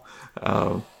all.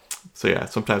 So yeah,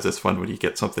 sometimes it's fun when you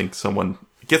get something for someone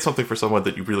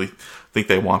that you really think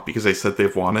they want because they said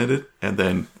they've wanted it, and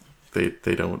then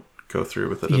they don't go through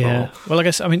with it at all. Well, I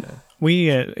guess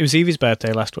it was Evie's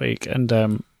birthday last week, and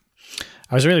I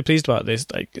was really pleased about this.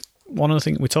 Like one of the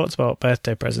things we talked about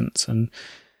birthday presents, and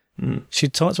she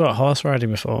talked about horse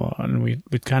riding before, and we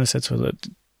kind of said to her that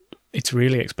it's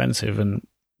really expensive, and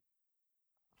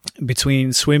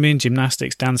between swimming,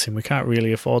 gymnastics, dancing, we can't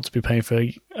really afford to be paying for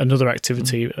another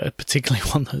activity, particularly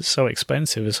one that's so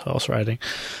expensive as horse riding.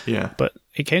 Yeah. But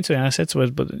it came to me and I said to her,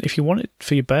 "But if you want it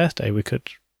for your birthday, we could,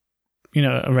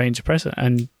 arrange a present."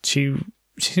 And she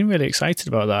seemed really excited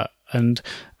about that. And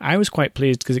I was quite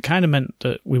pleased because it kind of meant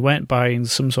that we weren't buying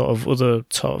some sort of other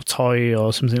sort of toy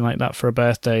or something like that for a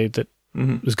birthday that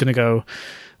was going to go,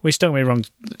 which don't get me wrong,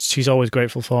 she's always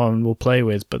grateful for and will play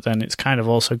with, but then it's kind of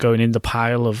also going in the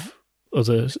pile of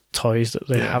other toys that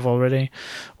they have already.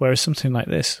 Whereas something like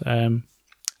this,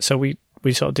 so we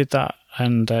sort of did that,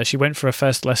 and she went for her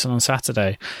first lesson on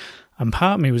Saturday. And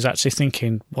part of me was actually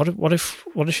thinking, what if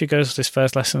she goes to this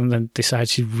first lesson and then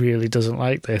decides she really doesn't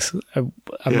like this? I'm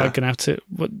not going to have to.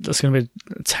 That's going to be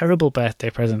a terrible birthday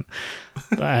present.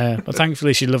 But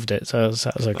thankfully, she loved it, so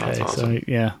that was okay. That's awesome. So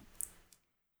yeah,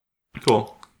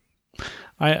 cool.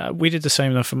 We did the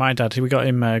same though for my dad. We got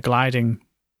him a gliding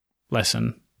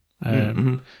lesson,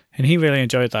 and he really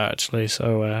enjoyed that actually.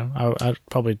 So I'd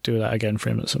probably do that again for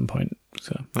him at some point.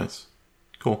 So nice,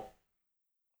 cool.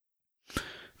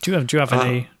 Do you have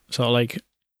any sort of like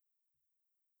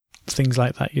things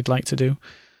like that you'd like to do?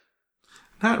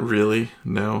 Not really,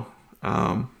 no.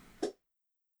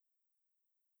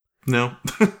 No.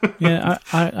 Yeah,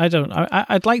 I don't.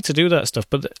 I'd like to do that stuff,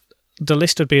 but the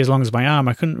list would be as long as my arm.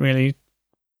 I couldn't really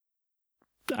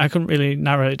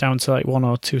narrow it down to like one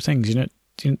or two things.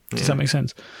 Does that make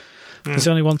sense? Yeah. There's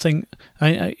only one thing.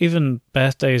 Even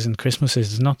birthdays and Christmases,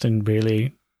 there's nothing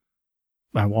really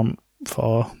I want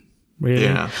for. Really,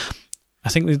 yeah. I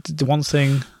think the one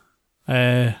thing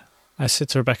I said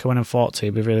to Rebecca when I'm 40,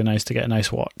 it'd be really nice to get a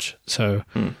nice watch. So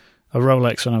a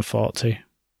Rolex when I'm 40.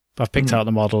 I've picked out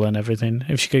the model and everything.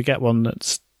 If she could get one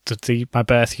that's my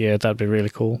birth year, that'd be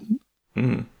really cool.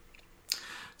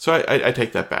 So I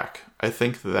take that back. I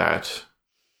think that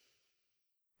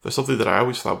there's something that I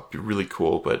always thought would be really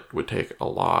cool, but would take a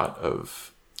lot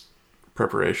of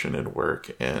preparation and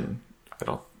work, and I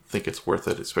don't think it's worth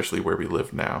it, especially where we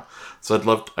live now. So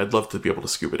I'd love to be able to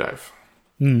scuba dive.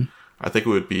 I think it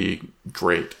would be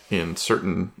great in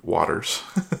certain waters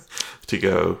to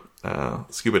go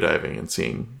scuba diving and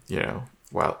seeing,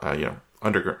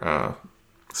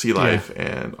 sea life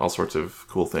and all sorts of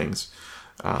cool things.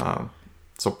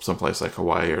 Some place like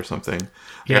Hawaii or something.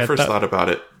 I first thought about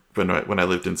it when I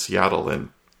lived in Seattle, and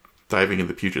diving in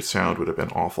the Puget Sound would have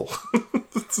been awful.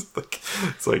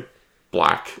 it's like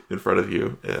black in front of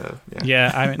you.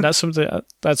 Yeah, I mean that's something.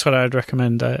 That's what I'd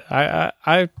recommend.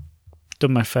 I've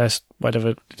done my first whatever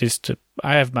it is to.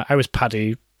 I was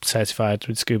PADI certified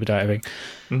with scuba diving,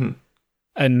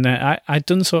 and I'd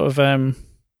done sort of.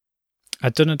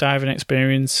 I'd done a diving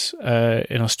experience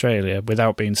in Australia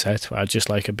without being certified, just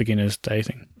like a beginner's day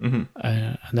thing. And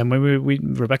then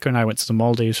when Rebecca and I went to the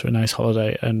Maldives for a nice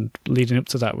holiday, and leading up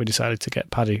to that, we decided to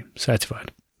get PADI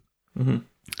certified.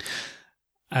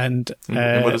 And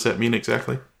what does that mean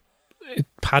exactly?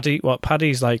 PADI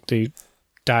is like the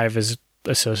Divers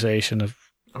Association of.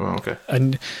 Oh, okay.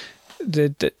 And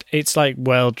it's like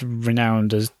world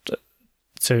renowned as.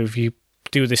 So if you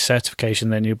do this certification,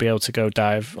 then you'll be able to go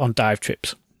dive on dive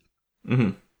trips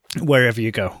wherever you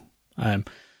go.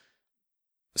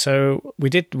 So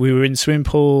we were in swimming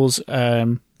pools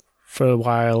for a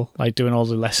while, like doing all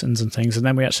the lessons and things, and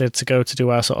then we actually had to go to do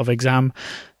our sort of exam,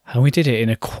 and we did it in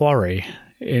a quarry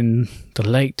in the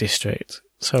Lake District.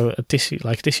 So a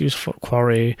disused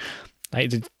quarry, like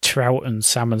the trout and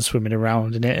salmon swimming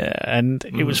around in it, and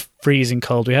it was freezing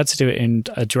cold. We had to do it in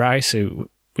a dry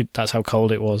suit. That's how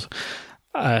cold it was.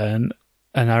 And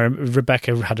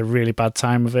Rebecca had a really bad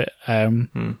time with it. And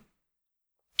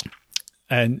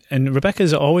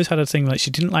Rebecca's always had a thing like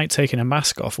she didn't like taking a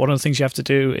mask off. One of the things you have to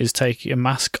do is take your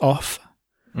mask off,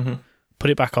 put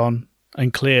it back on,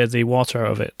 and clear the water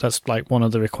out of it. That's like one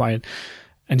of the required.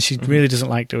 And she really doesn't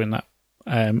like doing that.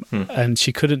 And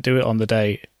she couldn't do it on the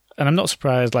day. And I'm not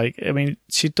surprised. Like, I mean,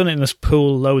 she'd done it in this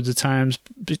pool loads of times,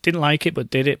 didn't like it, but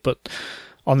did it. But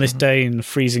on this day in the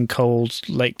freezing cold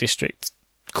Lake District,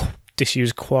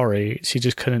 disused quarry, she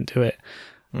just couldn't do it.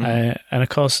 And of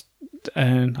course,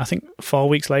 I think 4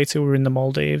 weeks later we were in the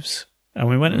Maldives, and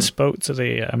we went and spoke to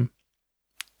the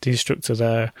instructor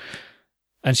there,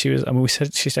 and she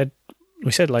said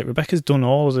like, Rebecca's done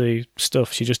all the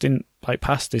stuff, she just didn't like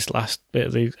pass this last bit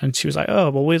of the, and she was like,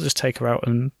 oh well, we'll just take her out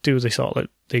and do the sort of like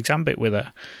the exam bit with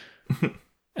her.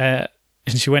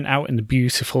 And she went out in the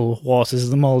beautiful waters of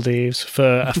the Maldives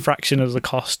for a fraction of the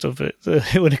cost of it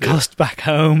would have cost back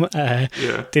home.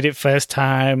 Did it first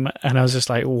time, and I was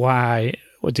just like, why?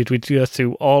 What did we go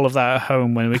through all of that at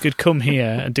home when we could come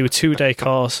here and do a 2-day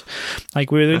course?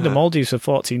 Like, we were in the Maldives for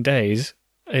 14 days.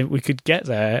 And we could get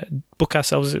there, book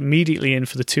ourselves immediately in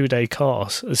for the 2-day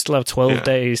course, and still have 12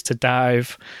 days to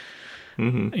dive.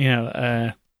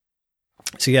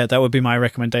 So yeah, that would be my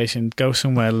recommendation. Go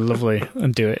somewhere lovely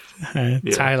and do it.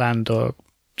 Thailand or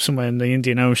somewhere in the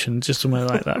Indian Ocean, just somewhere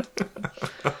like that.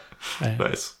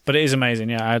 Nice. But it is amazing.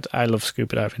 Yeah, I love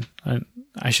scuba diving. And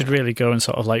I should really go and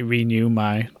sort of like renew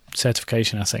my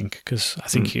certification, I think, because I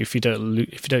think if you don't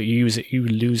use it, you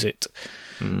lose it.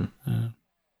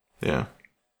 Yeah.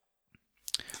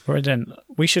 Right then,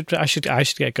 I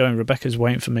should get going. Rebecca's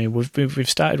waiting for me. We've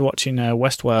started watching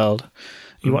Westworld.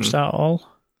 You watched that all?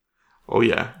 Oh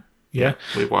yeah. Yeah.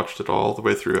 We watched it all the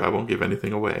way through. I won't give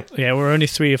anything away. Yeah, we're only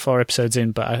 3 or 4 episodes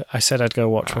in, but I said I'd go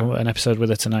watch an episode with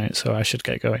her tonight, so I should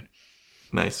get going.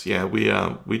 Nice. Yeah,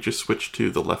 we just switched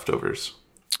to The Leftovers.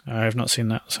 I've not seen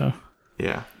that, so.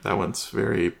 Yeah, that one's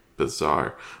very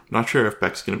bizarre. I'm not sure if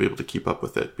Beck's going to be able to keep up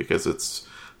with it, because it's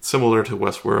similar to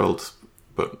Westworld,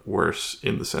 but worse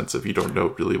in the sense of you don't know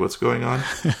really what's going on.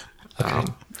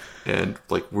 Okay. And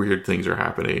like weird things are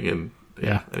happening, and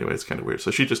anyway, it's kind of weird.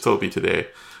 So she just told me today,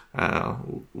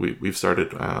 we've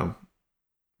started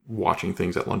watching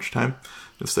things at lunchtime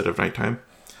instead of nighttime.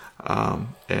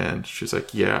 And she's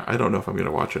like, yeah, I don't know if I'm going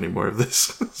to watch any more of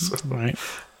this. So, right.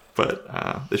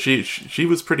 But she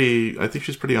was pretty, I think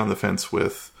she's pretty on the fence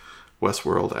with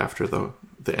Westworld after the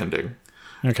ending.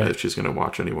 Okay. If she's going to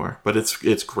watch anymore. But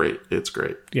it's great. It's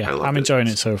great. Yeah, I'm enjoying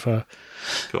it so far.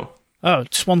 Cool. Oh,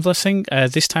 just one last thing.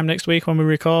 This time next week when we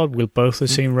record, we'll both have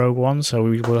seen Rogue One, so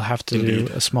we will have to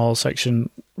do a small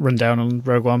section rundown on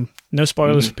Rogue One. No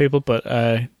spoilers for people, but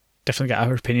definitely get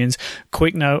our opinions.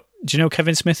 Quick note, do you know who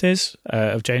Kevin Smith is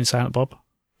of Jay and Silent Bob?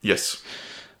 Yes.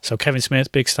 So Kevin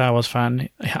Smith, big Star Wars fan.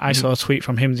 I saw a tweet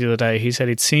from him the other day. He said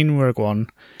he'd seen Rogue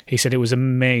One. He said it was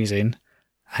amazing.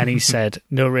 And he said,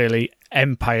 no, really,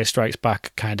 Empire Strikes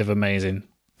Back kind of amazing.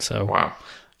 So, wow.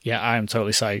 Yeah, I am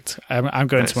totally psyched. I'm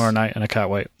going tomorrow night, and I can't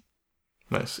wait.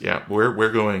 Nice. Yeah,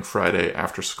 we're going Friday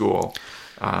after school.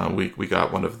 We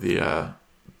got one of the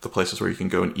places where you can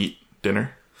go and eat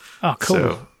dinner. Oh, cool.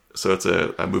 So So it's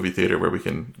a movie theater where we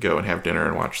can go and have dinner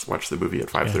and watch the movie at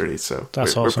 5:30. So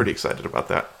that's we're awesome. pretty excited about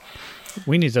that.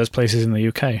 We need those places in the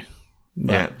UK.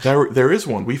 Yeah, there is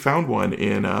one. We found one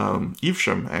in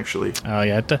Evesham, actually. Oh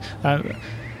yeah,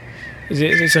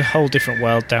 it's a whole different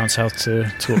world down south to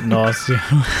up north.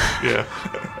 Yeah.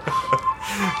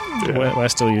 We're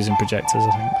still using projectors,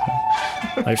 I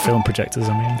think, like film projectors.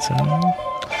 I mean, so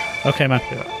okay, man.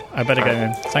 Yeah. I better get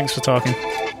in. Thanks for talking.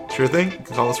 Sure thing.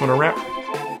 Call this one a wrap.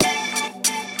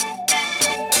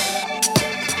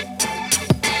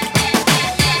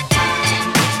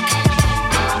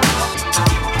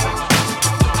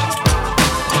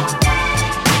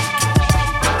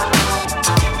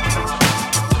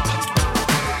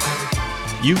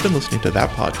 You've been listening to That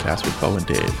Podcast with Bo and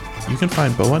Dave. You can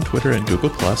find Bo on Twitter and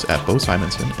Google Plus at Bo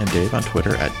Simonson and Dave on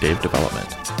Twitter at Dave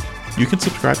Development. You can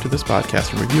subscribe to this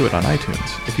podcast and review it on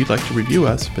iTunes. If you'd like to review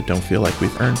us but don't feel like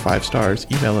we've earned 5 stars,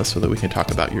 email us so that we can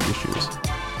talk about your issues.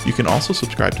 You can also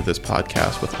subscribe to this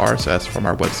podcast with RSS from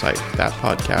our website,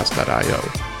 thatpodcast.io.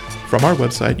 From our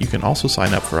website, you can also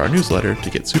sign up for our newsletter to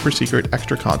get super secret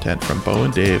extra content from Bo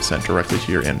and Dave sent directly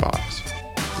to your inbox.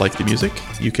 Like the music?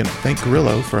 You can thank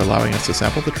Grillo for allowing us to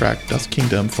sample the track Dust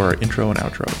Kingdom for our intro and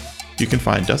outro. You can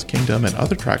find Dust Kingdom and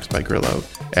other tracks by Grillo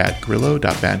at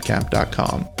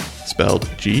grillo.bandcamp.com, spelled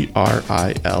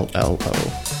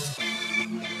Grillo.